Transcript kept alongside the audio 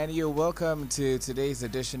And you're welcome to today's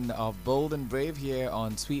edition of Bold and Brave here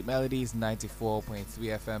on Sweet Melodies 94.3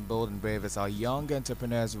 FM. Bold and Brave is our young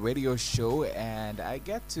entrepreneurs radio show, and I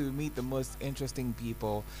get to meet the most interesting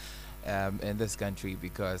people in this country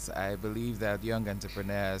because I believe that young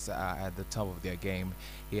entrepreneurs are at the top of their game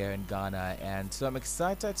here in Ghana. And so I'm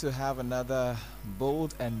excited to have another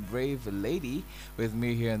bold and brave lady with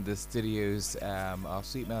me here in the studios of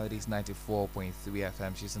Sweet Melodies 94.3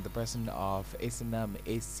 FM. She's in the person of Esinam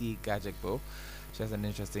Gadgekpo. She has an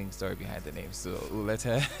interesting story behind the name, so we'll let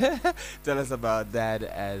her tell us about that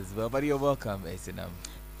as well. But you're welcome, Esinam.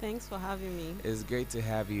 Thanks for having me. It's great to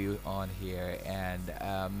have you on here, and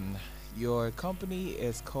your company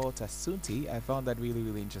is called Tasunti. I found that really,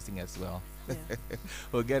 really interesting as well. Yeah.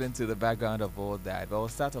 We'll get into the background of all that, but we'll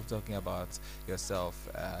start off talking about yourself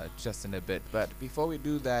just in a bit. But before we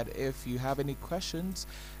do that, if you have any questions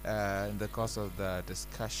in the course of the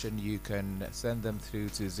discussion, you can send them through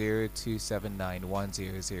to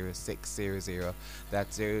 0279100600.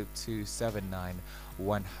 That's 0279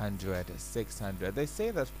 They say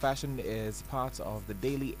that fashion is part of the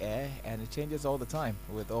daily air and it changes all the time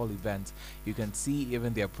with all events. You can see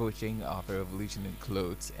even the approaching of a revolution in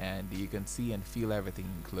clothes, and you can see and feel everything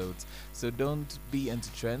in clothes. So don't be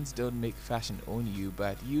into trends, don't make fashion own you,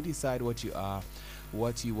 but you decide what you are,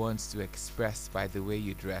 what you want to express by the way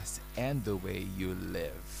you dress and the way you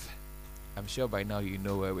live. I'm sure by now you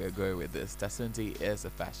know where we're going with this. Tasunti is a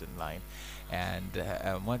fashion line. And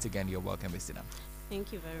once again, you're welcome, Esinam.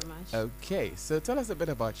 Thank you very much. Okay, so tell us a bit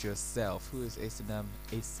about yourself. Who is Esinam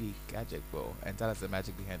Gadgekpo? And tell us the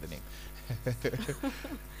magic behind the name.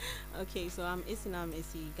 Okay, so I'm Esinam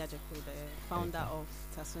Gadgekpo, the founder Okay. of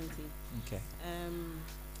Tasunti. Okay.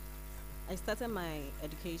 I started my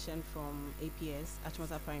education from APS,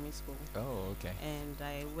 Achimota Primary School, Oh, okay. and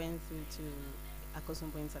I went through to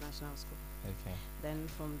Akosombo International School. Okay. Then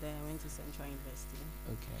from there, I went to Central University.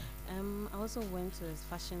 Okay. I also went to a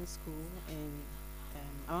fashion school in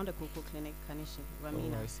around the Cocoa Clinic, Kanishin,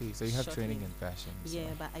 Ramina. Oh, I see. So you have shortly. training in fashion. so-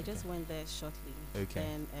 Yeah, but I just okay. went there shortly. Okay.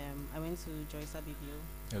 Then I went to Joyce Abibio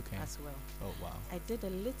Okay. as well. Oh, wow. I did a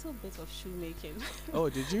little bit of shoemaking. Oh,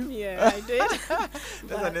 did you? Yeah, I did. That's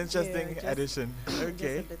But, an interesting yeah, just- addition. Okay. Just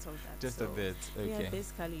a bit of that. Just a So, bit. Yeah, Okay.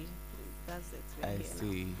 basically, that's it. We're I here now.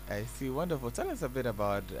 see. I see. Wonderful. Tell us a bit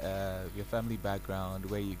about your family background,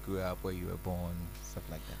 where you grew up, where you were born, stuff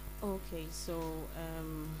like that. Okay, so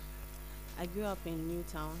I grew up in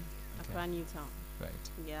Newtown, Okay. Accra, Newtown. Right.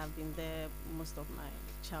 Yeah, I've been there most of my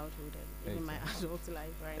childhood and even my Okay. adult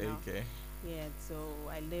life right now. Okay. Yeah, so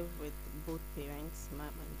I live with both parents, mom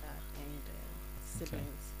and dad, and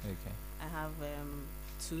siblings. Okay. I have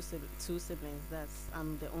two siblings.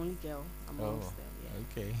 I'm the only girl amongst Oh, them. Yeah.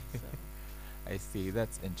 Okay. So I see.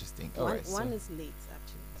 That's interesting. All one, right. one so is late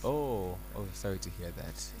actually. Oh, sorry to hear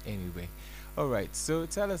that. Anyway, all right. So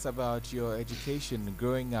tell us about your education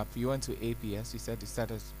growing up. You went to APS. You said you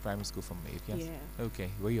started primary school from APS. Yeah. Okay.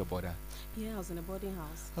 Where your border? Yeah, I was in a boarding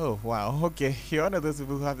house. Oh, wow. Okay. You're one of those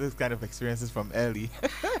people who have this kind of experiences from early.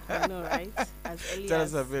 I know, right? As early Tell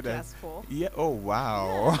as us a bit. class 4. Yeah. Oh,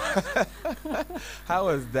 wow. How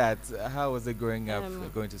was that? How was it growing up,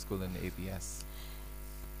 going to school in APS?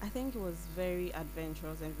 I think it was very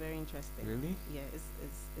adventurous and very interesting. Really? Yeah,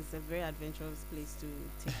 it's a very adventurous place to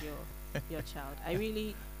take your child. I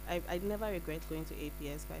never regret going to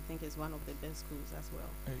APS, but I think it's one of the best schools as well.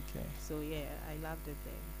 Okay. So yeah, I loved it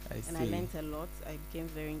there. I And see. I learned a lot. I became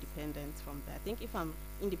very independent from there. I think if I'm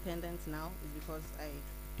independent now, it's because I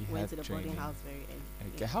You went had to the training. boarding house very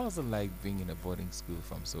early. Okay. How was it like being in a boarding school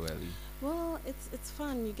from so early? Well, it's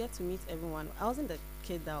fun. You get to meet everyone. I wasn't the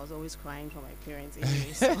kid that was always crying for my parents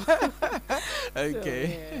anyway. So, Okay.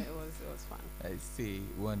 so, yeah, it was fun. I see.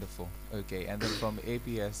 Wonderful. Okay. And then from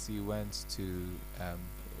APS, you went to high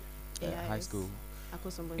AIS, school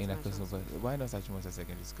Akosombo in International Akosombo. Why not Achimota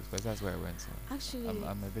Secondary School? Because that's where I went. So Actually,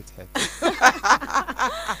 I'm a bit hurt.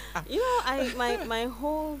 my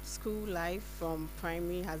whole school life from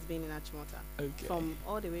primary has been in Achimota. Okay. From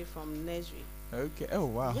all the way from nursery. Okay. Oh,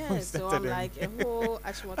 wow. Yeah, You so I'm started like a whole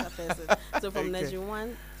Achimota person. So from Okay. nursery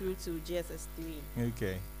 1 through to GSS 3.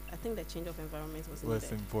 Okay. I think the change of environment was Was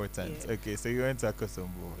needed. important. Yeah. Okay. So you went to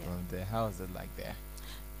Akosombo Yeah. from there. How was it like there?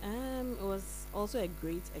 It was also a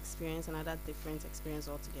great experience, another different experience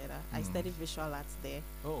altogether. I Mm. studied visual arts there.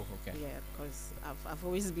 Oh, okay. Yeah, because I've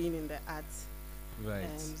always been in the arts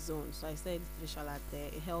Right. zone. So I studied visual art there.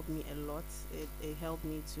 It helped me a lot. It helped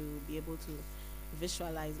me to be able to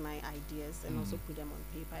visualize my ideas and also Mm. put them on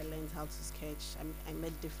paper. I learned how to sketch. I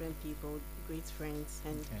met different people, great friends,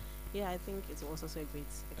 and Okay. yeah, I think it was also a great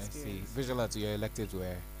I see. experience. Visual arts, your electives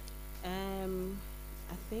were. Um,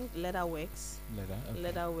 I think leather works, Leather. Okay.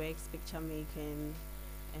 leather works, picture making.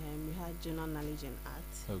 We had general knowledge and art.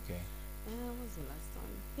 Okay. What was the last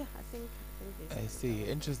one? Yeah, I think they I said see. that was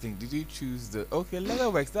it. Interesting. Did you choose the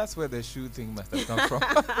Leatherworks? That's where the shoe thing must have come from.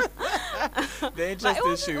 The But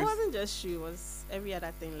interesting it shoes. wasn't just shoe. It was every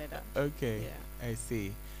other thing leather. Okay, Yeah. I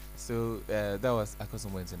see. So that was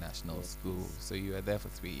Akosombo International Yes, School. please. So you were there for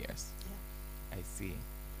 3 years. Yeah. I see.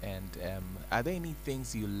 And are there any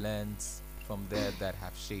things you learned from there that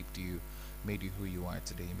have shaped you, made you who you are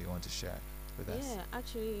today? You may want to share with us. Yeah,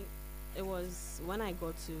 actually, it was when I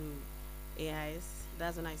got to AIS.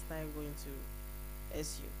 That's when I started going to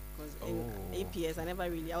SU. Because in Oh. APS, I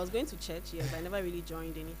was going to church, yes, I never really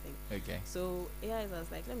joined anything. Okay. So AIS, I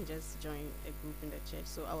was like, let me just join a group in the church.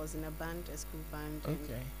 So I was in a band, a school band. And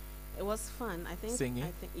Okay. it was fun. I think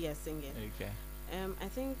Singing? Yeah, singing. Okay. I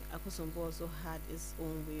think Akosombo also had its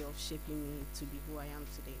own way of shaping me to be who I am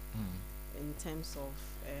today, in terms of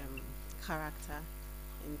character,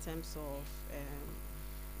 in terms of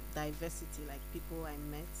diversity, like people I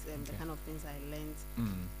met, the Okay. kind of things I learned.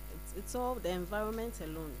 Mm. It's all the environment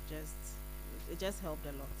alone. It just helped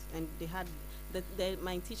a lot, and they had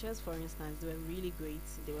my teachers, for instance, they were really great.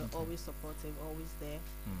 They were Okay. always supportive, always there.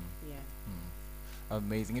 Mm. Yeah. Mm.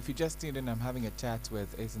 Amazing. If you just tuned in, I'm having a chat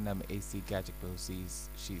with Esinam AC Gadgekpo. She's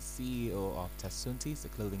CEO of Tasunti, it's a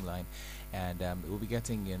clothing line, and we'll be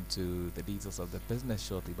getting into the details of the business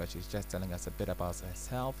shortly, but she's just telling us a bit about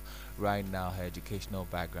herself right now, her educational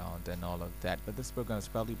background and all of that. But this program is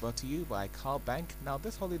probably brought to you by Carl Bank. Now,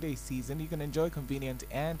 this holiday season, you can enjoy convenient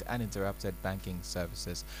and uninterrupted banking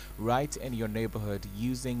services right in your neighborhood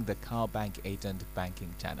using the Carl Bank Agent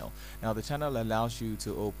Banking channel. Now, the channel allows you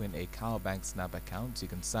to open a Carl Bank Snap account. You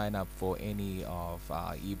can sign up for any of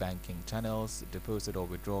our e-banking channels, deposit or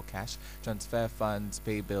withdraw cash, transfer funds,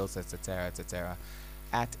 pay bills, etc., etc.,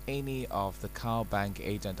 at any of the Carl Bank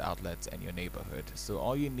agent outlets in your neighborhood. So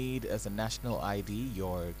all you need is a national ID,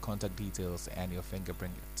 your contact details, and your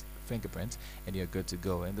fingerprint, and you're good to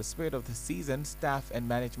go. In the spirit of the season, staff and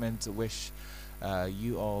management wish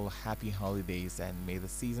you all happy holidays, and may the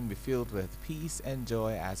season be filled with peace and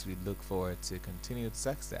joy as we look forward to continued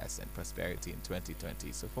success and prosperity in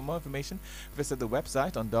 2020. So for more information, visit the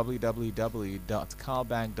website on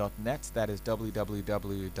www.carlbank.net. That is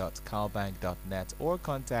www.carlbank.net, or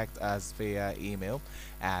contact us via email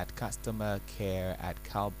at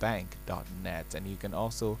customercare@carlbank.net. And you can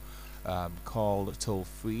also call toll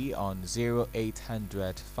free on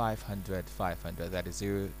 0800 500 500. That is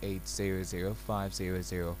 0800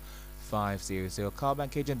 500 500. Carl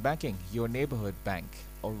Bank Agent Banking, your neighborhood bank.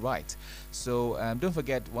 All right. So don't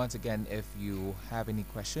forget, once again, if you have any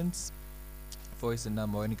questions for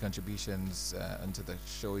Esinam or any contributions into the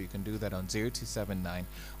show, you can do that on 0279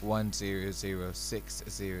 100 That's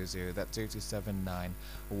 0279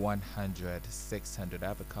 100 600. I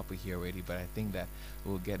have a couple here already, but I think that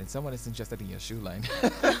we'll get in. Someone is interested in your shoe line.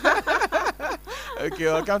 Okay,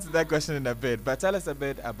 I'll come to that question in a bit. But tell us a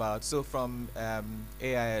bit about, so from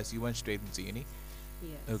AIS, you went straight into uni?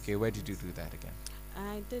 Yes. Okay, where did you do that again?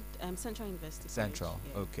 I did Central University. Central,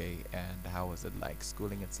 College, yeah. okay. And how was it like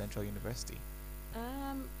schooling at Central University?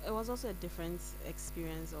 It was also a different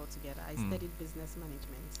experience altogether. I studied business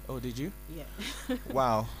management. Oh, did you? Yeah.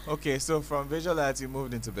 Wow. Okay, so from visual arts, you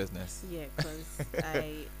moved into business. Yeah, because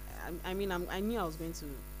I knew I was going to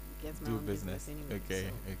get my Do own business. anyway. Okay,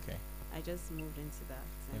 So okay. I just moved into that,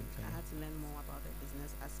 and Okay. I had to learn more about the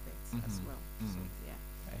business aspects as Mhm, well. So mhm. yeah.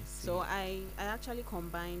 I see. So I actually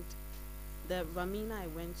combined the Ramina I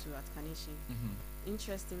went to at Kanishi. Mhm.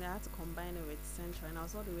 Interestingly, I had to combine it with Central, and I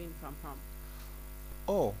was all the way in Pram.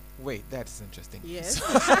 Oh, wait, that's interesting. Yes. So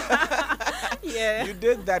Yeah. you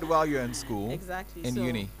did that while you're in school? Exactly. In so,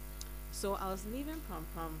 uni? So I was leaving Pram.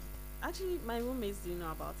 Actually, my roommates didn't know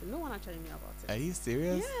about it. No one actually knew about it. Are you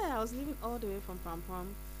serious? Yeah, I was leaving all the way from Pram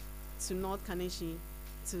to North Kaneshi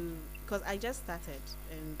because I just started,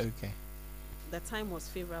 and Okay. the time was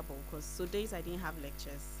favorable because so days I didn't have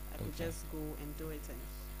lectures, I could Okay. just go and do it and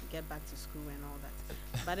get back to school and all that.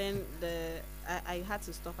 But then I had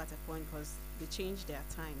to stop at a point because they changed their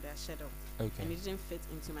time, their schedule, and Okay. it didn't fit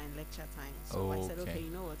into my lecture time. So I said, Okay. okay, you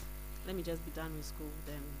know what? Let me just be done with school.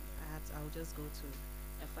 Then I'll just go to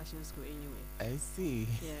a fashion school anyway. I see.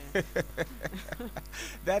 Yeah.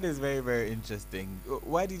 That is very, very interesting.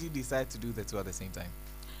 Why did you decide to do the two at the same time?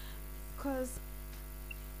 Cause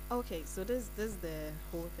okay, so this is the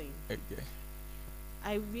whole thing. Okay.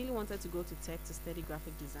 I really wanted to go to tech to study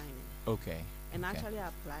graphic designing, Okay. and Okay. actually I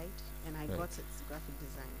applied and I Right. got it, graphic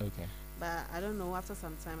design. Okay. But I don't know, after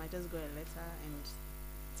some time I just got a letter and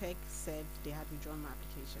tech said they had withdrawn my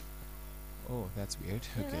application. Oh, that's weird.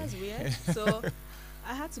 Yeah, Okay. that's weird. So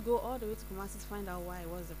I had to go all the way to Kumasi to find out why it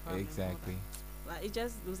was the problem. Exactly. Like, it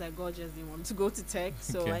just looks like God just didn't want me to go to tech.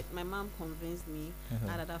 So Okay. my mom convinced me.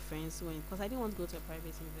 I had other friends who went, because I didn't want to go to a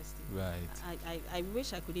private university. Right. I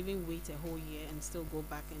wish I could even wait a whole year and still go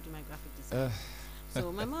back and do my graphic design.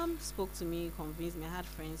 So my mom spoke to me, convinced me. I had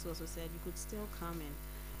friends who also said you could still come, and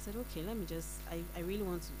I said, okay, let me just, I really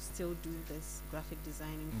want to still do this graphic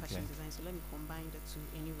design and fashion design, so let me combine the two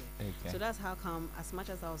anyway. So that's how come, as much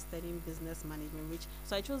as I was studying business management,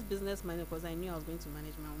 so I chose business management because I knew I was going to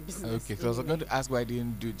manage my own business. Okay, so I was going to ask why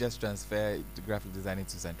didn't you just transfer the graphic design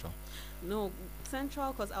into Central? No,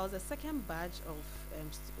 Central, because I was the second batch of,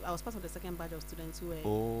 I was part of the second batch of students who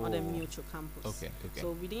were on the mutual campus. Okay.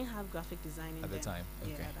 So we didn't have graphic design at the time.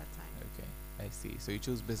 Yeah, at that time. Okay, I see. So you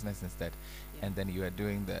chose business instead, and then you are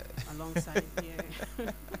doing the alongside.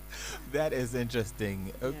 Yeah. That is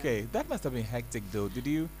interesting. Okay, that must have been hectic though. Did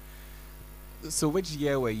you? So which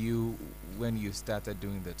year were you when you started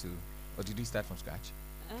doing the two, or did you start from scratch?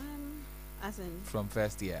 As in from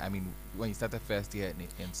first year. I mean, when you started first year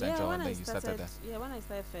in Central, and then you started that. Yeah, when I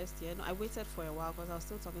started first year, no, I waited for a while because I was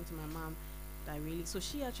still talking to my mom. So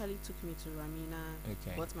she actually took me to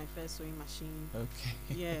Ramina, bought my first sewing machine. Okay.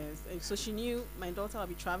 Yes. So she knew my daughter would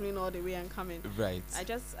be traveling all the way and coming. Right.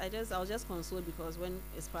 I was just consoled because when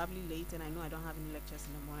it's probably late and I know I don't have any lectures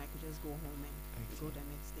in the morning, I could just go home and go the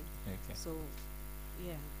next day. Okay. So,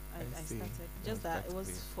 yeah, I started. Just that it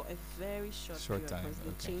was for a very short period time. Because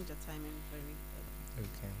they changed the timing very early.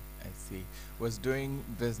 Okay, I see. Was doing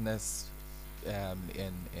business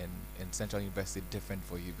in Central University different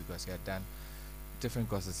for you because you had done different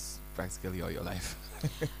courses practically all your life?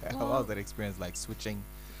 How was that experience like switching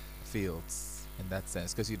fields in that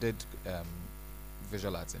sense? Because you did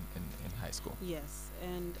visual arts in high school. Yes,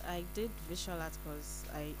 and I did visual arts because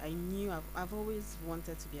I knew I've always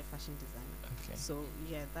wanted to be a fashion designer. Okay. So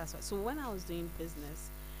yeah, that's why. So when I was doing business,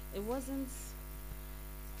 it wasn't.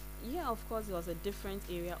 Yeah, of course, it was a different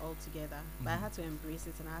area altogether, but I had to embrace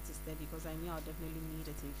it and I had to study because I knew I'll definitely need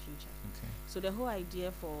it in the future. Okay. So the whole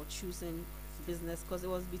idea for choosing business, because it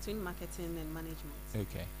was between marketing and management.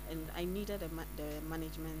 Okay. And I needed the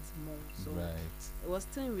management more. So it was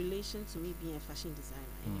still in relation to me being a fashion designer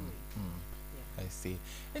anyway. Yeah. I see.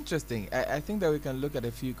 Interesting. I think that we can look at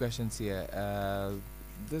a few questions here.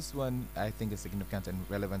 This one I think is significant and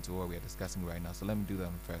relevant to what we are discussing right now. So let me do that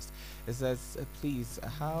one first. It says, please,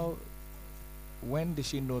 when did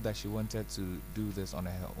she know that she wanted to do this on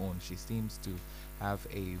her own? She seems to have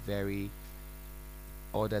a very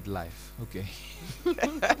ordered life. Okay.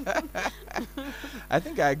 I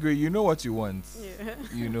think I agree. You know what you want. Yeah.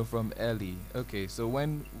 You know from early. Okay. So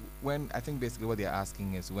when I think basically what they're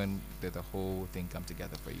asking is when did the whole thing come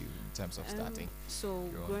together for you in terms of starting? So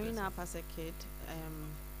growing up as a kid,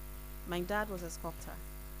 my dad was a sculptor.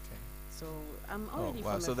 Okay. So I'm already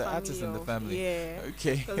from so a the family artist in the family. Yeah.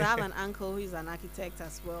 Okay. Because I have an uncle who's an architect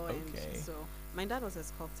as well. Okay. And so my dad was a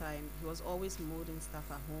sculptor and he was always molding stuff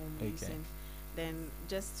at home. Okay. Then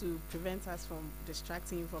just to prevent us from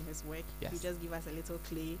distracting him from his work, he just give us a little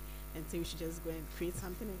clay and say we should just go and create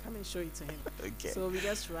something and come and show it to him. Okay. So we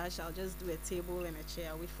just rush. I'll just do a table and a chair.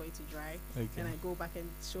 I'll wait for it to dry. Okay. And I go back and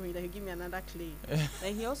show him. Then he give me another clay.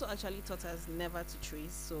 And he also actually taught us never to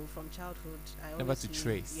trace. So from childhood, I never to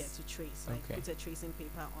trace. Yeah, to trace. Like Okay. put a tracing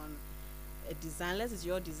paper on a design. Unless it's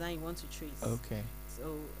your design you want to trace. Okay.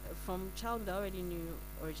 So from childhood, I already knew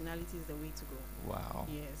originality is the way to go. Wow.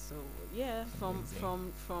 Yeah. So yeah,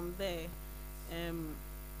 from there,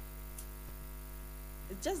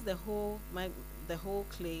 just the whole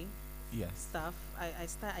clay stuff.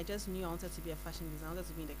 I just knew I wanted to be a fashion designer. I wanted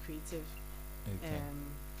to be in the creative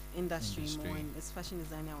industry more, and it's fashion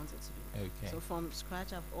designer I wanted to be. Okay. So from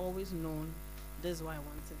scratch, I've always known this is what I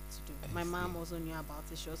wanted to do. My mom also knew about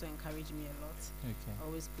it. She also encouraged me a lot. Okay.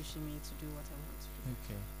 Always pushing me to do what I want to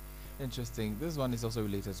do. Okay. Interesting. This one is also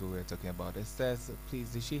related to what we're talking about. It says, please,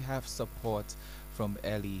 did she have support from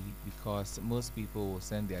early? Because most people will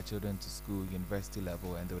send their children to school, university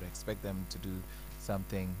level, and they would expect them to do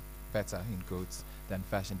something better, in quotes, than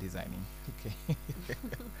fashion designing. Okay.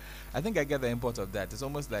 I think I get the import of that. It's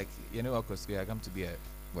almost like, of course, I come to be a,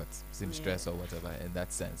 seamstress or whatever in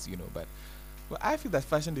that sense, but well, I feel that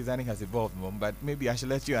fashion designing has evolved, Mom, but maybe I should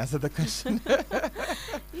let you answer the question.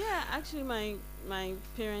 Yeah, actually, my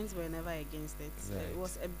parents were never against it. Right. It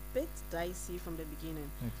was a bit dicey from the beginning.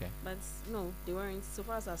 Okay. But no, they weren't. So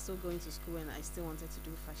far as I was still going to school and I still wanted to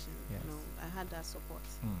do fashion, Yes. I had that support.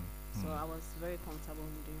 So I was very comfortable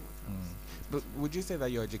in doing what I was. But would you say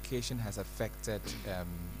that your education has affected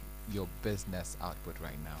your business output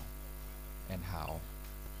right now? And how?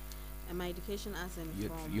 And my education as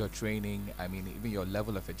in Your training, I mean, even your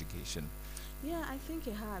level of education. Yeah, I think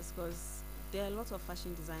it has because there are a lot of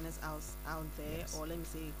fashion designers out there, Yes. or let me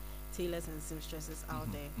say, tailors and seamstresses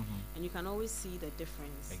out there, Mm-hmm. and you can always see the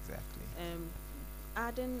difference. Exactly. Um,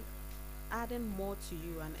 adding adding more to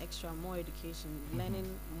you, and extra more education, learning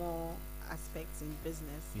more aspects in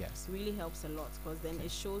business Yes. really helps a lot because then Okay.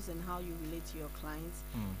 it shows in how you relate to your clients.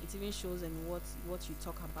 Mm. It even shows in what you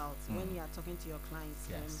talk about when you are talking to your clients.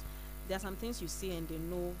 Yes. There are some things you say and they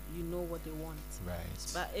know you know what they want. Right.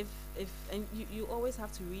 But if and you always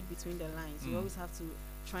have to read between the lines. You always have to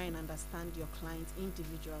try and understand your clients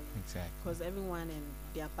individually Exactly. because everyone and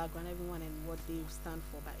their background, everyone and what they stand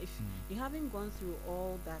for. But if you haven't gone through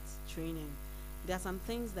all that training, there are some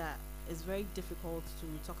things that is very difficult to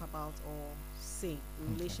talk about or say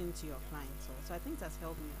in relation to your clients. So I think that's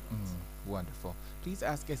helped me a lot. Wonderful. Please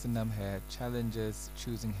ask Esinam her challenges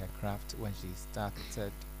choosing her craft when she's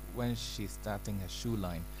starting her shoe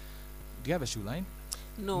line. Do you have a shoe line?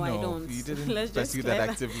 No, I don't. You didn't Let's just pursue that clear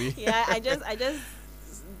actively. Yeah, I just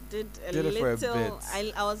did a Did it little. for a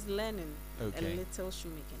bit. I was learning Okay. a little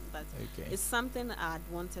shoemaking, but Okay. it's something I'd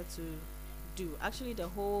wanted to do. Actually, the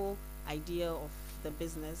whole idea of the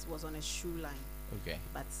business was on a shoe line, Okay.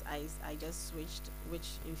 but I just switched, which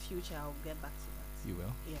in future I'll get back to that. You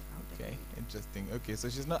will? Yeah, I'll Okay. definitely. Interesting. Okay, so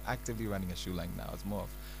she's not actively running a shoe line now. It's more of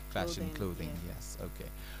fashion clothing. yeah. Yes. Okay.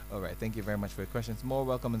 All right. Thank you very much for your questions. More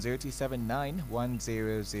welcome on 0279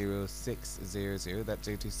 100600. That's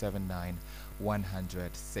 0279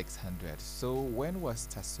 100 600. So when was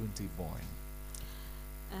Tasunti born?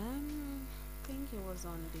 I think it was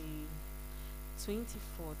on the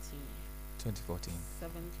 2014 2014. 7th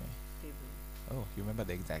Okay. February. Oh, you remember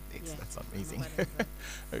the exact dates? Yeah, That's I amazing. remember the exact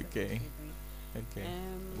 7th Okay. February. Okay.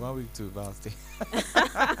 1 Um, week to Val's Day.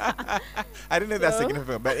 I didn't know that's So-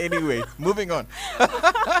 significant, but anyway, moving on.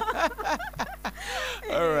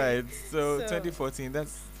 All right. So, So- 2014.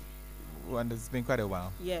 That's one that's been quite a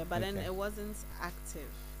while. Yeah, but then Okay. it wasn't active.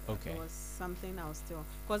 Okay. It was something I was still,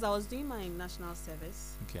 because I was doing my national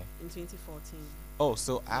service Okay. in 2014. Oh,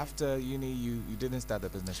 so after uni, you didn't start the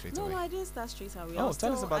business straight No, away. no, I didn't start straight away. I Oh, was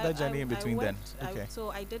tell us still- about that journey in I between then. worked- Okay.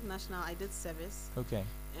 so I did national, I did service, Okay.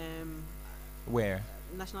 um, Where?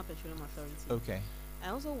 National Petroleum Authority. Okay. I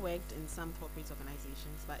also worked in some corporate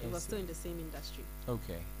organizations, but I it was see. still in the same industry.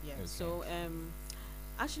 Okay. Yeah. Okay. So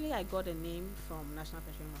actually, I got a name from National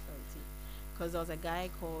Petroleum Authority because there was a guy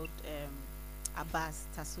called Abbas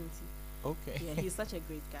Tasunti. Okay. Yeah, he's such a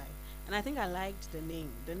great guy, and I think I liked the name.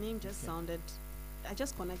 The name just Okay. sounded. I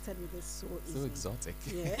just connected with it so So easily. exotic.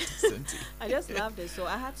 Yeah. Tasunti. I just loved it. So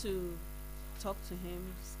I had to talk to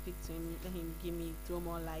him, speak to him, let him throw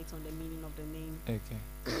more light on the meaning of the name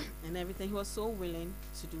Okay. and everything. He was so willing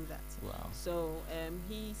to do that. Wow. So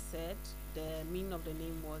he said the meaning of the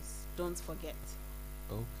name was "Don't forget."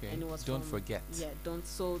 Okay. And it was Don't from- forget. Yeah, don't.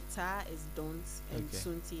 So ta is don't, and Okay.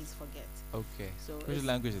 sunti is forget. Okay. So Which it's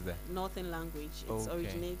language is that? Northern language. It Okay.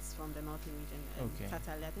 originates from the northern region. Okay.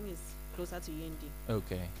 Tatali, I think it's closer to Yendi.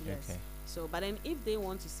 Okay. Yes. Okay. So, but then if they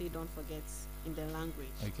want to say "don't forget" in the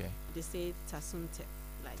language, Okay. they say tasunte,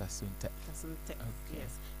 like Tasunte. tasunte. Okay.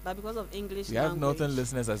 Yes, but because of English We have language, northern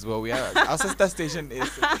listeners as well. We are our sister station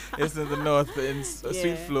is in the north in Sweet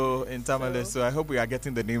Yeah. Flow in Tamale. So I hope we are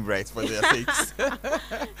getting the name right for their sakes.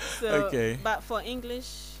 So, Okay. But for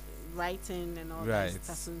English writing and all that, Right. it's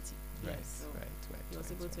tasunti. Right. Yes, so Right. he was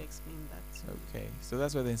Right. able Right. to explain that. Okay. So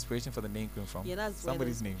that's where the inspiration for the name came from. Yeah, that's where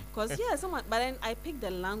Somebody's name. Because someone. But then I picked the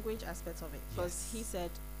language aspect of it because Yes. he said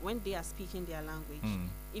when they are speaking their language, Mm.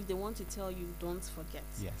 if they want to tell you "don't forget,"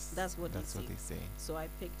 Yes. that's what That's they what say. they say. So I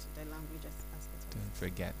picked the language aspect of Don't it.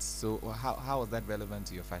 forget. So how was that relevant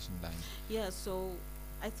to your fashion line? Yeah, so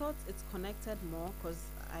I thought it's connected more because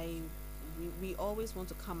we always want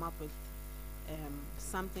to come up with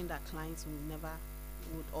something that clients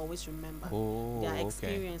would always remember. Oh, Their okay.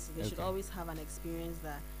 experience, they should Okay. always have an experience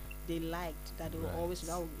that they liked, that they will always, Right.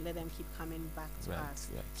 that will let them keep coming back to Right. us.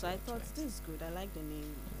 Right. So I right, thought right. this is good. I like the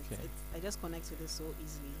name. Okay. I just connect with it so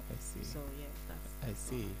easily. I see. So yeah, that's I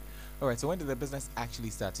see. All right. So when did the business actually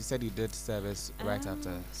start? You said you did service right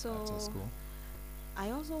after so school.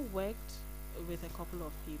 I also worked with a couple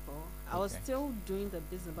of people. I was Okay. still doing the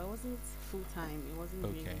business, but it wasn't full time. It wasn't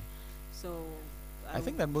Okay. really. So I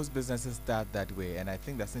think that most businesses start that way, and I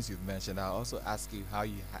think that since you've mentioned, I'll also ask you how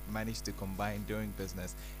you managed to combine doing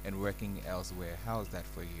business and working elsewhere. How's that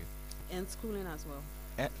for you? and schooling as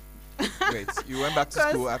well. Wait, you went back to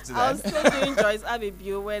 'Cause school after I was that? still doing Joyce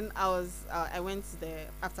Abibu when I went there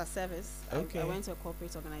after service. Okay. I went to a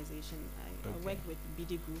corporate organization. I Okay. worked with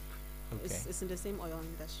BD Group. Okay. It's in the same oil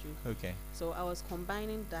industry. Okay. So I was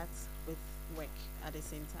combining that with work at the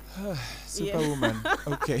same time. Superwoman.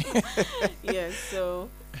 Okay. Yes. So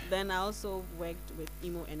then I also worked with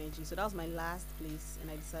Emo Energy. So that was my last place,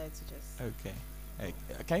 and I decided to just. Okay.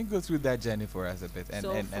 Can you go through that journey for us a bit, and,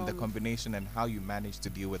 So and the from combination and how you managed to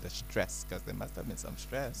deal with the stress? Because there must have been some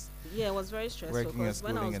stress yeah, it was very stressful working and because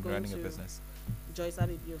when I schooling was and going running a to business. Joyce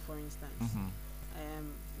Adedio, for instance,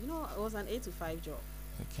 Mm-hmm. it was an 8 to 5 job.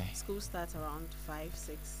 Okay. School starts around 5,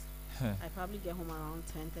 6. Huh. I probably get home around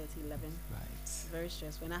 10:30, 11. Right. Very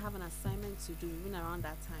stressful. And I have an assignment to do even around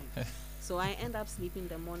that time. So I end up sleeping in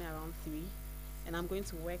the morning around 3, and I'm going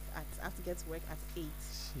to I have to get to work at 8.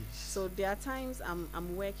 Sheesh. So there are times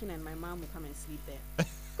I'm working and my mom will come and sleep there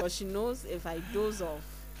because she knows if I doze off,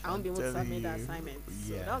 I won't be able to submit the assignment.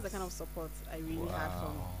 So that was the kind of support I really had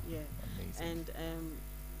from Amazing. and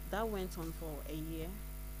that went on for a year.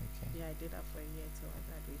 Okay. Yeah, I did that for a year till I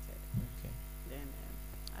graduated. Okay. Then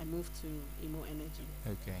I moved to Emo Energy.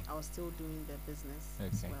 Okay. I was still doing the business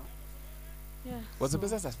as Okay. well. Yeah. Was the so,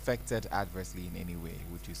 business affected adversely in any way,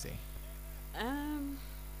 would you say?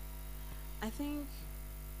 I think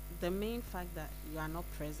the main fact that you are not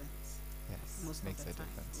present Yes. most Makes of the a time,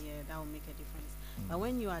 difference. yeah, that will make a difference. Mm. But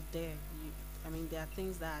when you are there, there are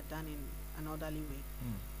things that are done in an orderly way.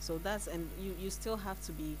 Mm. So you still have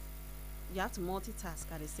to be, you have to multitask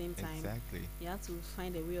at the same time. Exactly. You have to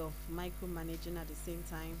find a way of micromanaging at the same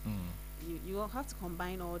time. Mm. You all have to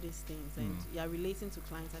combine all these things, and Mm. you are relating to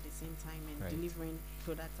clients at the same time and Right. delivering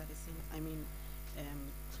products at the same.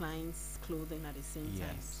 Clients' clothing at the same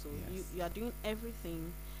time. Yes, So yes. you are doing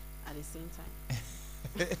everything at the same time.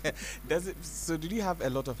 Does it? So did you have a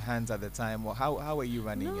lot of hands at the time, or how were you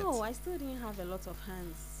running it? No, I still didn't have a lot of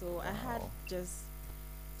hands. So I had Wow. just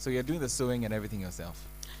So you're doing the sewing and everything yourself.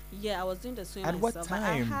 I was doing the sewing At what myself.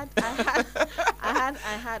 time? But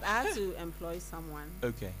I had to employ someone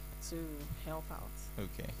Okay. to help out.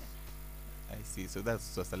 Okay. I see. So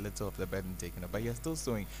that's just a little of the burden taken up, but you're still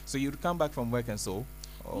sewing. So you'd come back from work and sew,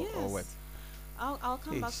 or what? I'll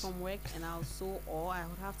come back Ish. from work and I'll sew, or I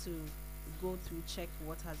would have to go through, check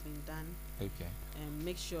what has been done, Okay. and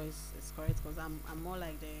make sure it's correct, because I'm more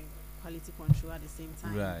like the quality control at the same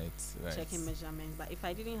time, Right. Right. checking measurements. But if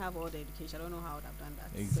I didn't have all the education, I don't know how I would have done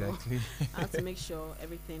that. Exactly. So I have to make sure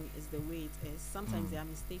everything is the way it is. Sometimes Mm. there are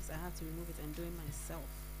mistakes, I have to remove it and do it myself.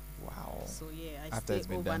 Wow. So yeah, I After it's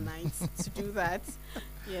stay been done. overnight to do that.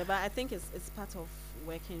 Yeah, but I think it's part of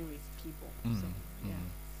working with people. So yeah.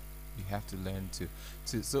 You have to learn to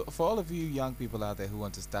so for all of you young people out there who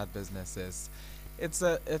want to start businesses, it's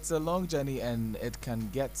a long journey and it can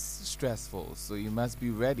get stressful, so you must be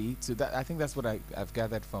ready to that. I think that's what I've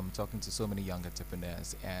gathered from talking to so many young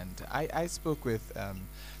entrepreneurs. And I spoke with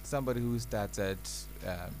somebody who started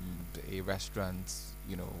a restaurant,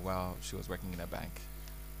 while she was working in a bank,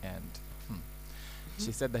 and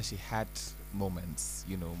she said that she had moments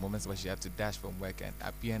where she had to dash from work and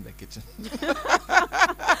appear in the kitchen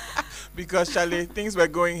because Charlie, things were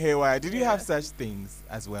going haywire. Did you have such things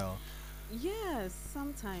as well? Yes,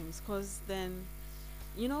 sometimes, because then,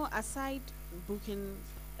 aside booking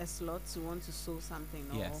a slot to want to sew something,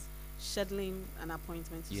 or Yes. scheduling an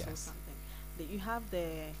appointment to sew Yes. something, that you have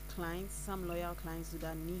the clients, some loyal clients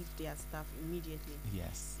that need their stuff immediately,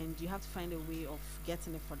 Yes. and you have to find a way of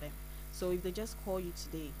getting it for them. So if they just call you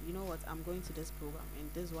today, you know what, I'm going to this program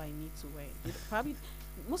and this is what I need to wear. Probably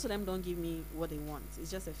most of them don't give me what they want.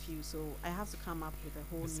 It's just a few. So I have to come up with a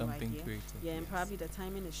whole It's new something idea. creative. Yeah, and yes. probably the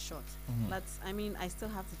timing is short. Mhm. But I still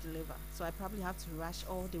have to deliver. So I probably have to rush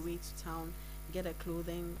all the way to town, get the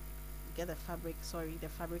clothing, get the fabric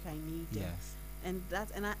I need. Yes. And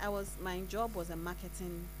my job was a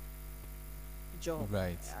marketing job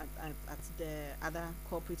Right. at the other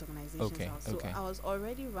corporate organizations. Okay, So okay. I was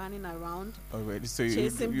already running around Already. So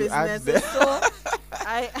chasing you add businesses. the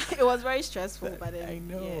So it was very stressful. But then I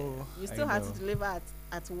know. you still I had know. to deliver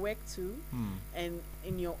at work too, Hmm. and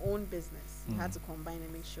in your own business. You had Mm. to combine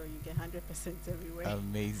and make sure you get 100% everywhere.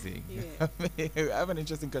 Amazing. Yeah. I have an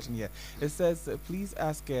interesting question here. It says, please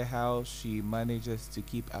ask her how she manages to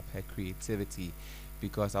keep up her creativity,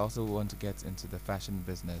 because I also want to get into the fashion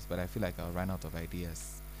business, but I feel like I'll run out of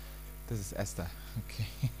ideas. This is Esther. Okay.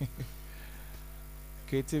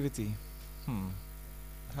 Creativity.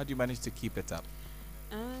 How do you manage to keep it up?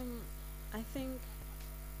 I think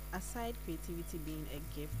aside creativity being a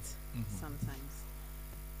gift, Mhm. sometimes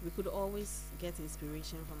we could always get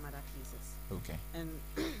inspiration from other places, Okay. and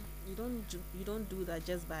you don't do that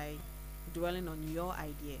just by dwelling on your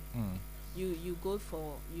idea. Mm. You go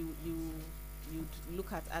for you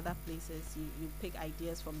look at other places. You pick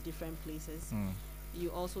ideas from different places. Mm. You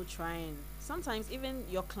also try, and sometimes even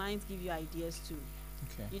your clients give you ideas too.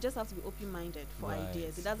 Okay. You just have to be open-minded for Right,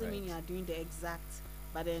 ideas. It doesn't mean right. you are doing the exact,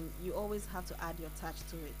 but then you always have to add your touch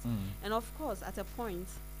to it. And of course, at a point,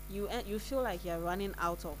 you feel like you're running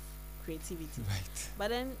out of creativity. Right. But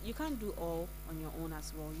then you can't do all on your own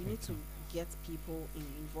as well. You need to Okay. get people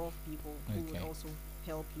involve people who would Okay. also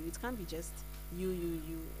help you. It can't be just you.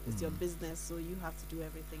 It's your business, so you have to do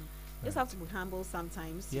everything. You just Right. have to be humble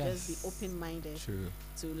sometimes. To Yes. just be open-minded True.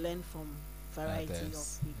 to learn from variety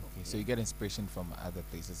Others. of people. Okay, so you get inspiration from other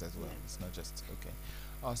places as well. Yeah. It's not just okay.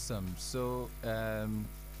 Awesome. So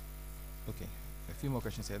okay, a few more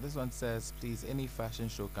questions here. This one says, please, any fashion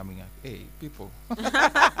show coming up? Hey, people.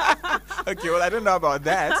 Okay, well, I don't know about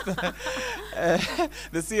that.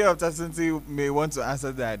 The CEO of Tasunti may want to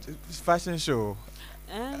answer that. Fashion show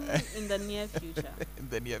In the near future. in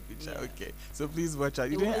the near future. Yeah. Okay, so please watch out.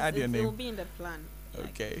 You It didn't will- add your It will name. be in the plan. Like,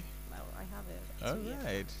 Okay. well, I have it. All 2 years.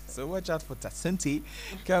 right. So watch out for Tasunti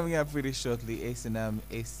coming up pretty shortly. Esinam,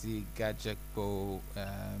 AC, Gadgekpo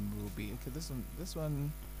will be okay. This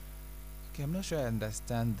one. Okay, I'm not sure I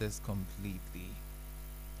understand this completely,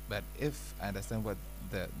 but if I understand what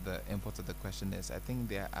the import of the question is, I think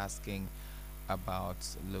they are asking about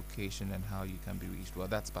location and how you can be reached. Well,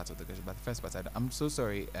 that's part of the question, but the first part, I'm so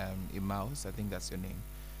sorry, Imaus, I think that's your name.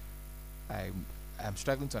 I'm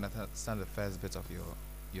struggling to understand the first bit of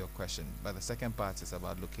your question, but the second part is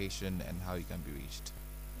about location and how you can be reached.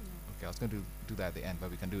 Yeah. Okay, I was going to do that at the end, but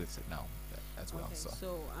we can do it now as well. Okay, So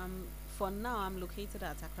so for now I'm located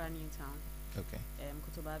at Accra New Town, okay,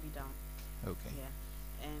 Kotobabi down. okay.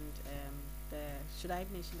 Yeah, and should I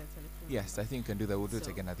mention the telephone? Yes, I number? think you can do that. We'll do it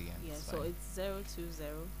So, again at the end. Yeah, It's so fine. it's 020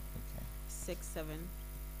 Okay. 67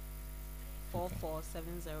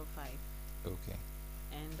 44705, Okay.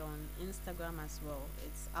 and on Instagram as well.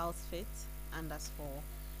 It's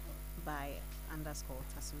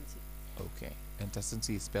outfit_by_Tasunti. Okay. And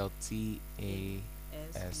Tasunti is spelled TASUNTI.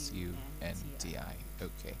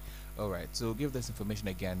 Okay. All right. So we'll give this information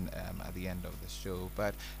again at the end of the show.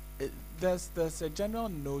 But there's a general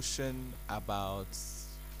notion about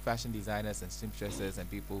fashion designers and seamstresses and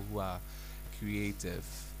people who are creative.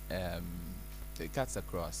 It cuts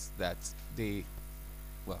across that they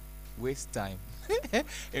waste time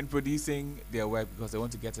in producing their work because they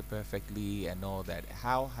want to get it perfectly and all that.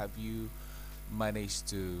 How have you managed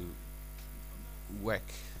to work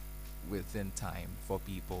within time for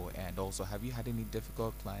people, and also have you had any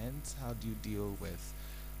difficult clients? How do you deal with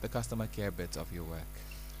the customer care bit of your work?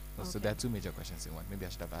 So there are two major questions in one. Maybe I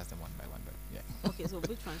should have asked them one by one, but yeah. Okay, so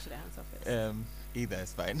which one should I answer first? Either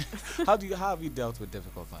is fine. How have you dealt with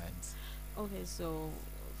difficult clients? Okay, so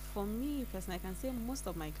for me personally, I can say most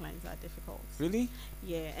of my clients are difficult. Really?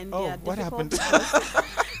 Yeah, and Oh, they are what difficult happened?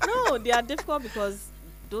 no, they are difficult because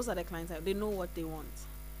those are the clients they know what they want.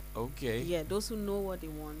 Okay. Yeah, those who know what they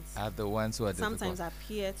want Are the ones who are sometimes difficult.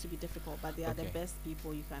 appear to be difficult, but they are the Okay. best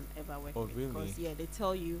people you can ever work Oh, with. really? Because they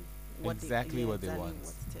tell you what Exactly what they want.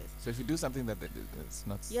 What it is. So if you do something that it's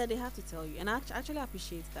not Yeah, they have to tell you, and I actually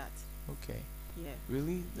appreciate that. okay. Yeah.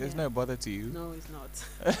 Really? There's Yeah. no bother to you? No, it's not.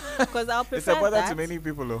 Because I'll prefer It's a bother that. to many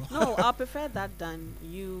people, though. No, I'll prefer that than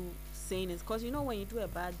you saying it. Because when you do a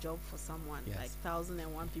bad job for someone, Yes. like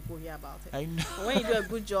 1,001 people hear about it. I know. But when you do a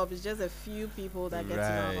good job, it's just a few people that get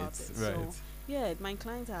to know about it. Right. So yeah, my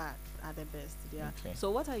clients are the best. Yeah. Okay. So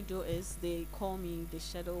what I do is they call me, they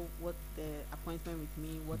schedule what the appointment with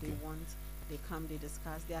me, what Okay. they want. They come, they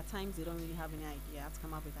discuss. There are times they don't really have any idea. I have to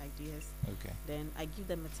come up with ideas. Okay. Then I give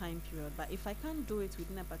them a time period. But if I can't do it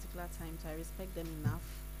within a particular time, so I respect them enough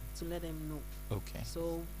to let them know. Okay.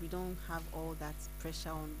 So we don't have all that pressure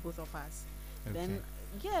on both of us. Okay. Then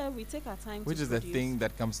yeah, we take our time. Which to is the produce. thing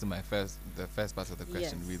that comes to the first part of the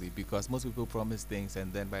question, Yes. really, because most people promise things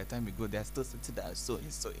and then by the time we go, they're still sitting down. So.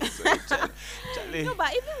 Charlie. No,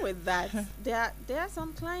 but even with that, there are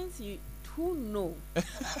some clients who know.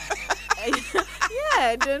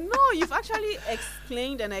 Yeah, they know. You've actually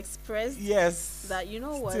explained and expressed Yes. that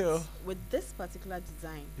what, Still. with this particular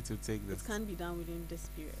design, It will take this. it can't be done within this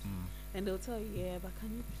period. Mm. And they'll tell you, yeah, but can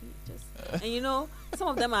you please just and some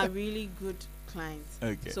of them are really good clients.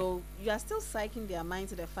 Okay. So you are still psyching their mind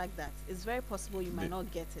to the fact that it's very possible you might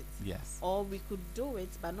not get it. Yes. Or we could do it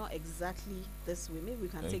but not exactly this way. Maybe we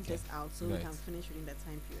can take Okay. this out so we Right. can finish within the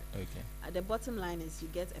time period. Okay. The bottom line is you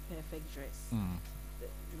get a perfect dress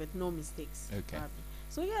with no mistakes. Okay. probably.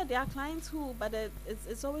 So yeah, there are clients but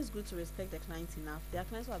it's always good to respect the clients enough. There are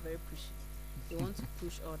clients who are very pushy. They want to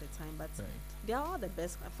push all the time, but Right. they are all the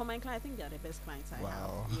best. For my client, I think they are the best clients I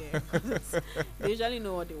Wow. have. Yeah, 'cause they usually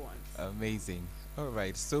know what they want. Amazing. All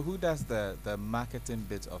right. So who does the marketing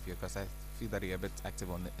bit of your? Because I feel that you're a bit active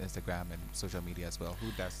on Instagram and social media as well.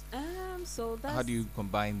 Who does? So that's How do you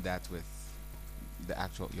combine that with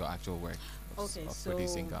your actual work Okay, of so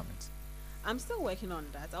producing garments? I'm still working on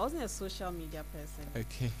that. I wasn't a social media person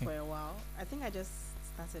Okay. for a while. I think I just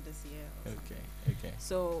started this year or something. Okay.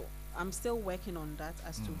 So I'm still working on that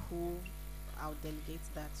as to Mm. who I'll delegate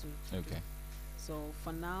that to do. Okay. So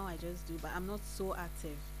for now, I just do, but I'm not so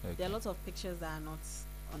active. There Okay. are lots of pictures that are not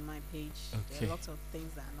on my page. There Okay. are lots of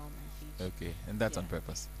things that are not on my page. Okay. And that's on Yeah.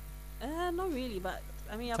 purpose. Not really, but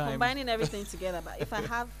I mean, I'm Time. combining everything together. But if I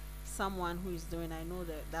have someone who is doing, I know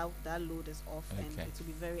that load is off and Okay. it will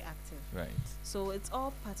be very active. Right. So it's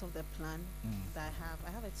all part of the plan Mm. that I have.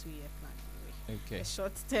 I have a 2-year plan anyway. Okay. A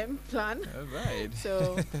short-term plan. All right.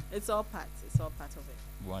 So it's all part. It's all part of it.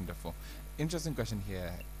 Wonderful. Interesting question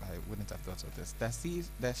here. I wouldn't have thought of this.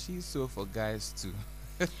 Does she sew for guys too?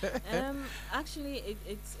 Actually,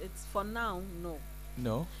 it's for now no.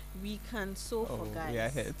 No. We can sew for guys. we are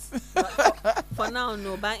heads. But for now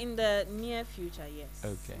no. But in the near future, yes.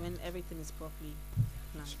 Okay. When everything is properly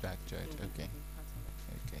planned. Structured. it will Okay. be part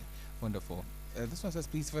of it. Okay. Wonderful. This one says,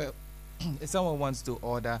 please, for if someone wants to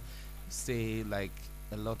order, say, like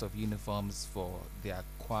a lot of uniforms for their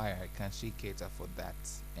choir, can she cater for that?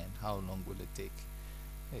 And how long will it take?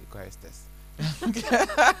 Hey, choristers.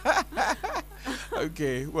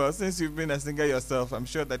 Okay. Well, since you've been a singer yourself, I'm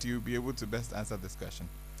sure that you'll be able to best answer this question.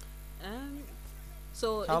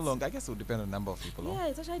 So How it's- long? I guess it will depend on the number of people. Yeah,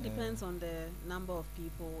 it actually Yeah. depends on the number of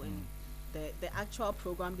people and the actual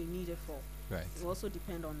program they need it for. Right. It will also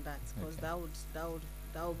depend on that because Okay.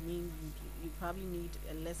 that would mean you probably need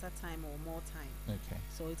a lesser time or more time. Okay.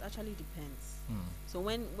 So it actually depends. Mm. So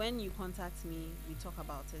when you contact me, we talk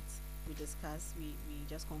about it, we discuss, we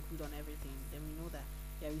just conclude on everything. Then we know that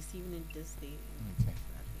you're receiving it this day. and Okay.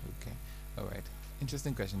 that day. Okay. All right.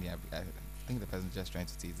 Interesting question. Yeah, I think the person's just trying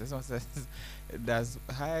to tease. This one says, does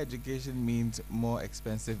higher education mean more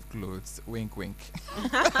expensive clothes? Wink, wink.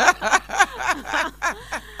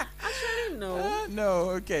 Actually, no. No.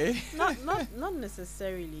 Okay. not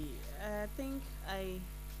necessarily. I think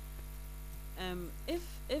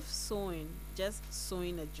if sewing, just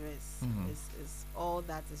sewing a dress Mhm. is all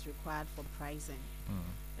that is required for pricing, Mm.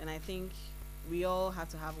 and I think we all have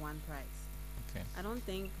to have one price. Okay. I don't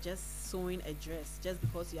think just sewing a dress, just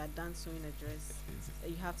because you are done sewing a dress,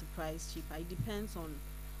 you have to price cheaper. It depends on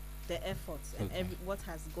the efforts and Okay. what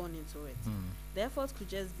has gone into it. Mm. The efforts could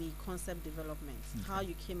just be concept development, how Okay.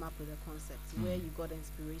 you came up with the concept, where Mm. you got the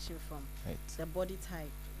inspiration from, Right. the body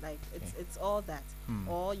type, like Okay. it's all that. Mm.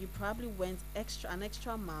 Or you probably went an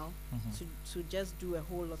extra mile Mhm. to just do a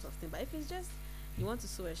whole lot of things. But if it's just you want to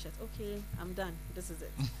sew a shirt, okay, I'm done. This is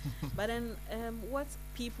it. But then what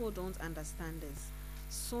people don't understand is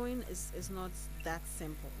sewing is not that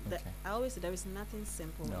simple. Okay. I always say there is nothing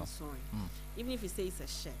simple No. in sewing. Mm. Even if you say it's a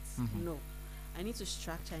shirt, Mhm. no. I need to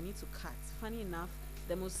structure, I need to cut. Funny enough,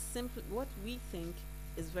 the most simple, what we think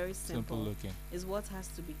is very Simple simple looking. is what has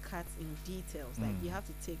to be cut in details. Like Mm. you have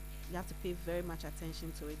to pay very much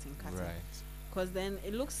attention to it in cutting. Right. Because then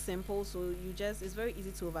it looks simple, so it's very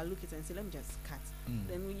easy to overlook it and say, let me just cut. Mm.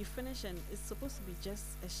 Then when you finish and it's supposed to be just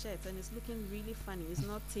a shirt and it's looking really funny, it's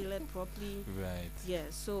not tailored properly. Right. Yeah,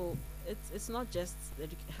 so it's not just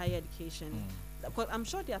higher education. Mm. Because I'm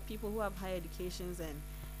sure there are people who have higher educations and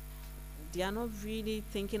they are not really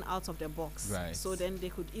thinking out of the box. Right. So then they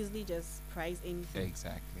could easily just price anything.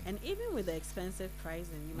 Exactly. And even with the expensive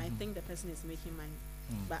pricing, you might Mhm. think the person is making money.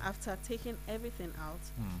 Mm. But after taking everything out,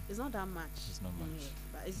 Mm. it's not that much. It's not in much. here,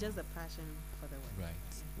 but it's just the passion for the work.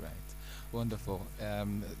 Right. Wonderful.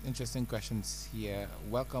 Interesting questions here.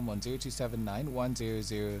 Welcome on 0279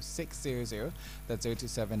 100 600. That's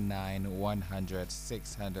 0279 100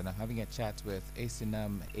 600. I'm having a chat with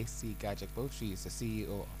Esinam Gadgekpo. She is the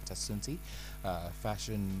CEO of Tasunti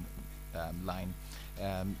fashion line.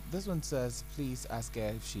 This one says, please ask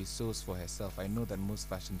her if she sews for herself. I know that most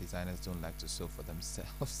fashion designers don't like to sew for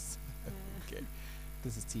themselves. Okay.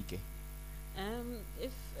 This is TK.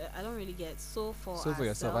 If I don't really get Sew for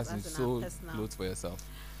yourself, as in in sew our personal, clothes for yourself.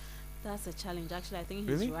 that's a challenge. Actually, I think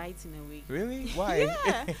Really? he's right in a way. Really? Why?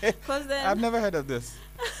 Yeah, because then I've never heard of this.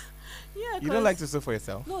 yeah, You don't like to sew for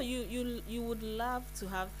yourself? No, you would love to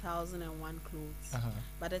have 1,001 clothes. Uh-huh.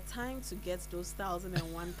 But the time to get those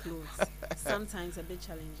 1,001 clothes sometimes a bit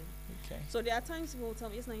challenging. Okay. So there are times people will tell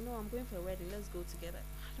me, yes, you know, I'm going for a wedding. Let's go together.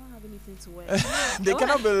 I don't have anything to wear. They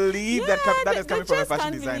cannot believe that that is coming from a just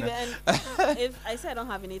fashion can't believe designer. it. And if I say I don't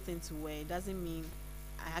have anything to wear, it doesn't mean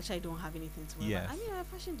I actually don't have anything to wear. Yes. But I mean, I'm a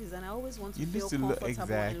fashion designer. I always want to You need feel to look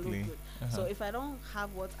comfortable and exactly. look good. Uh-huh. So if I don't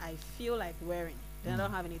have what I feel like wearing, then I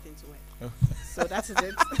don't have anything to wear. Oh. So that is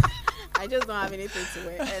it. I just don't have anything to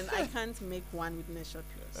wear, and I can't make one within a short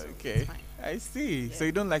period. So Okay. it's fine. I see. So Yeah.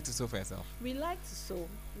 you don't like to sew for yourself? We like to sew.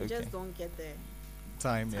 We Okay. just don't get the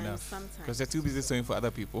time Time enough sometimes. because they're too busy sewing for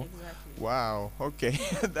other people. Exactly. Wow. Okay,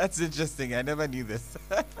 that's interesting. I never knew this.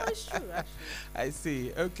 Oh, it's true, actually. I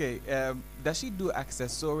see. Okay. Does she do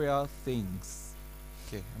accessorial things?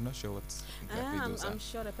 Okay, I'm not sure what exactly those are. I'm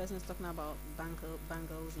sure the person is talking about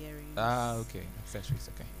bangles, earrings. Ah, okay. Accessories.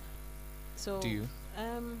 Okay. So, Do you?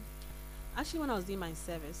 actually, when I was doing my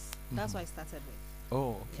service, that's Mhm. what I started with.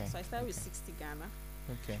 Oh, Yeah, okay. so I started with Okay. 60 Ghana.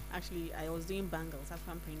 Okay. Actually, I was doing bangles,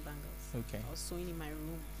 African print bangles. Okay. I was sewing in my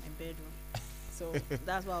room, my bedroom. So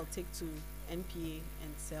that's what I'll take to NPA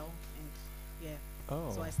and sell. And yeah,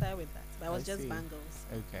 Oh. so I started with that. But I was just see. bangles.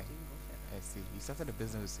 Okay. Didn't go further. I see. You started a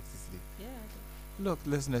business with 60 sleep. Yeah, I did. Look,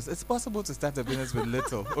 listeners, it's possible to start a business with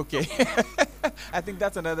little, okay? I think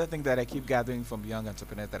that's another thing that I keep gathering from young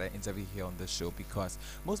entrepreneurs that I interview here on this show, because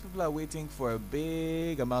most people are waiting for a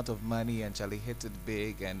big amount of money and Charlie hit it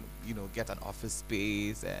big and, get an office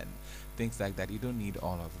space and things like that. You don't need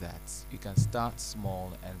all of that. You can start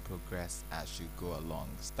small and progress as you go along.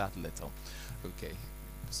 Start little, okay?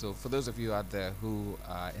 So for those of you out there who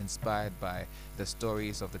are inspired by the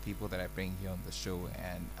stories of the people that I bring here on the show,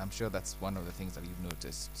 and I'm sure that's one of the things that you've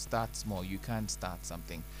noticed, start small. You can start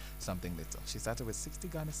something little. She started with 60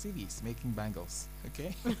 Ghana cedis making bangles,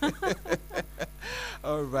 okay?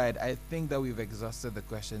 All right, I think that we've exhausted the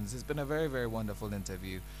questions. It's been a very, very wonderful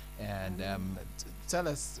interview. And tell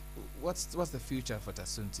us, what's the future for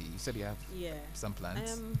Tasunti? You said you have some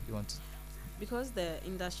plans. You want to? Because the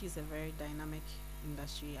industry is a very dynamic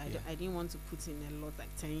industry, I didn't want to put in a lot, like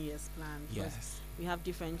 10 years plan, because Yes. we have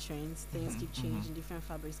different trends, things keep changing, different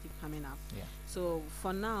fabrics keep coming up. Yeah. So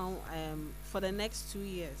for now, for the next 2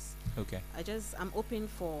 years, Okay. I'm open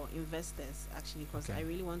for investors, actually, because Okay. I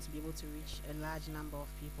really want to be able to reach a large number of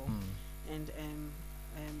people. And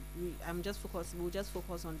we'll just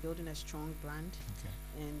focus on building a strong brand Okay.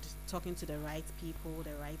 and talking to the right people,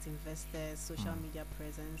 the right investors, social media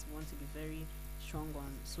presence. We want to be very strong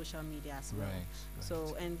on social media as well. Right.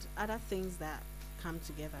 So, and other things that come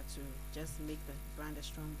together to just make the brand a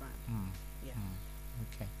strong brand. Yeah.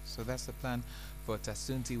 Okay, so that's the plan for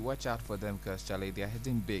Tasunti. Watch out for them, because Charlie, they are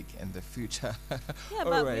hitting big in the future. Yeah, All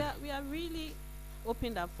but right. we are really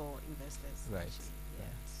opened up for investors. Right. Actually. Yeah.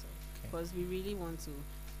 Right. So, Okay. because we really want to.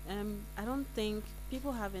 I don't think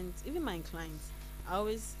people haven't, even my clients, I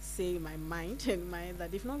always say in my mind that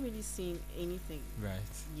they've not really seen anything Right.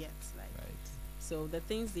 yet. Like, Right. so the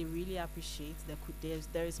things they really appreciate,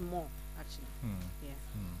 there is more actually. Yeah.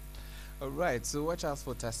 All right, so watch out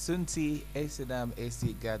for Tasunti, Esinam,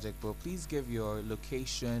 AC Gadgekpo. Please give your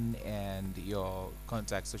location and your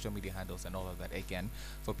contact, social media handles, and all of that again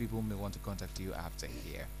for people who may want to contact you after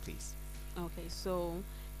here, please. Okay, so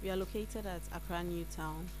we are located at Accra New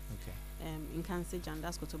Town, Okay. in Kansai and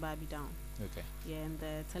that's Kotobabi down. Okay. Yeah, and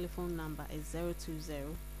the telephone number is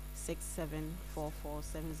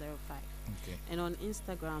 020-6744-705. Okay. And on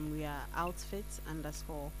Instagram we are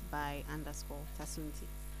outfit_by_Tasunti.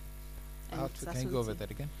 And Outfit. Can you go over Tasunti.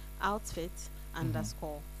 that again?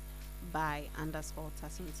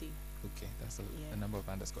 Outfit_by_Tasunti. Okay, that's a Yeah. number of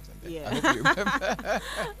underscores in there. Yeah. I hope you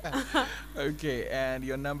remember. Okay, and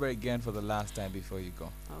your number again for the last time before you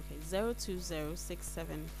go. Okay,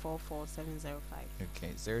 020-6744-705.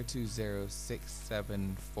 Okay,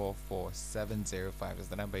 020-6744-705 is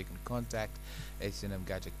the number you can contact Esinam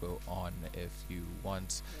Gadgekpo on if you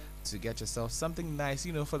want to get yourself something nice,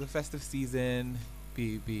 for the festive season.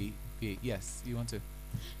 Yes, you want to.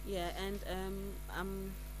 Yeah, and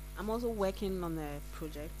I'm also working on a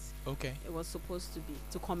project. Okay. It was supposed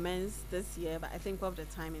to commence this year, but I think of the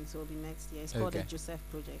timing, so it'll be next year. It's called the Okay. Joseph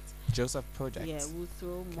Project. Joseph Project. Yeah, we'll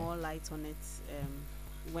throw Okay. more light on it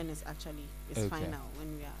when it's Okay. final,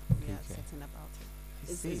 when we are Okay. certain about it.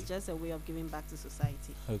 I It's see. just a way of giving back to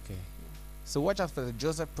society. Okay. So watch out for the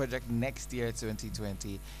Joseph Project next year,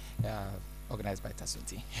 2020, organized by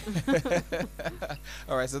Tasunti.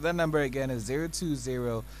 All right, so that number again is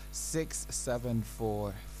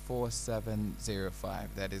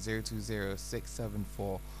 020-674-4705. That is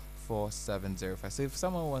 020-674-4705. So if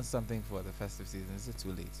someone wants something for the festive season, is it too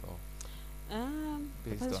late? Or The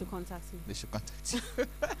Based person on- should contact me. they should contact you.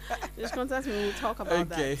 Just contact me. We'll talk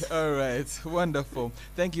about Okay, that. all right, wonderful.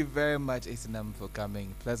 Thank you very much, Esinam, for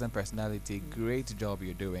coming. Pleasant personality, great job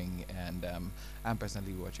you're doing, and I'm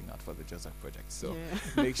personally watching out for the Joseph Project. So Yeah.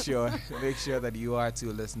 make sure that you are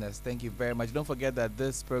too, listeners. Thank you very much. Don't forget that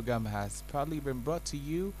this program has proudly been brought to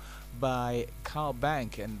you by Cal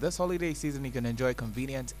Bank, and this holiday season you can enjoy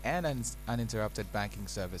convenient and uninterrupted banking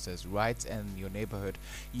services right in your neighborhood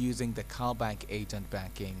using the Cal Bank agent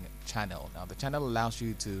banking channel. Now the channel allows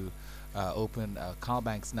you to open a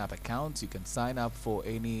CalBank Snap account. You can sign up for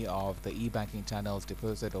any of the e-banking channels,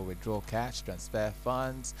 deposit or withdraw cash, transfer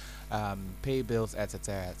funds, pay bills,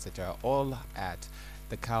 etc., etc., all at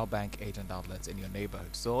the CalBank agent outlets in your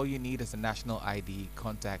neighborhood. So all you need is a national ID,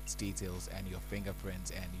 contact details, and your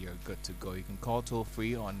fingerprints, and you're good to go. You can call toll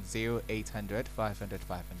free on 0800 500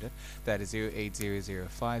 500. That is 0800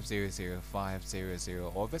 500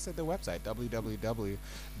 500, or visit the website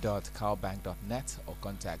www.calbank.net, or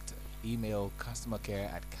contact email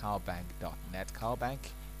customercare@calbank.net. CalBank,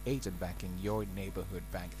 agent banking, your neighborhood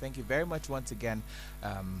bank. Thank you very much once again.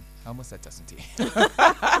 I almost said T.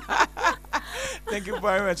 Thank you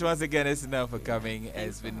very much once again, Esinam, for coming.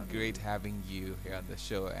 It's been great having you here on the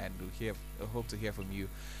show, and we hope to hear from you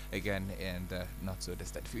again in the not so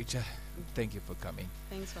distant future. Thank you for coming.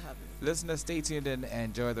 Thanks for having me. Listeners, stay tuned and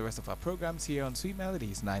enjoy the rest of our programs here on Sweet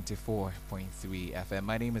Melodies 94.3 FM.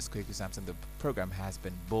 My name is Kweku Sampson. The program has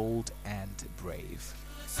been Bold and Brave.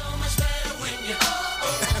 So much better when you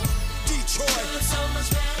Detroit. So much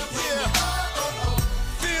better when you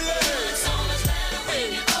feel it. So much better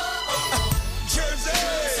when you Jersey.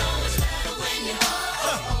 So much better when you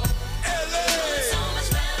LA. So much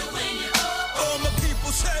better when you all my people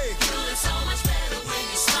say. Doing so much better when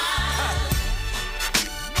you smile.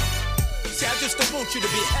 See, I just don't want you to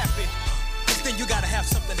be happy, 'cause then you gotta have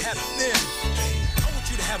something happen then. I want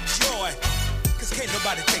you to have joy, 'cause can't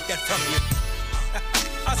nobody take that from you.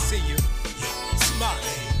 I see you. Smile.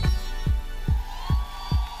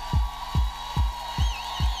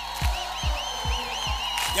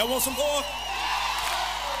 Y'all want some more?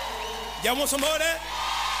 Y'all want some more of that?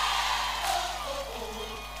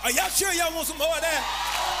 Are y'all sure y'all want some more of that?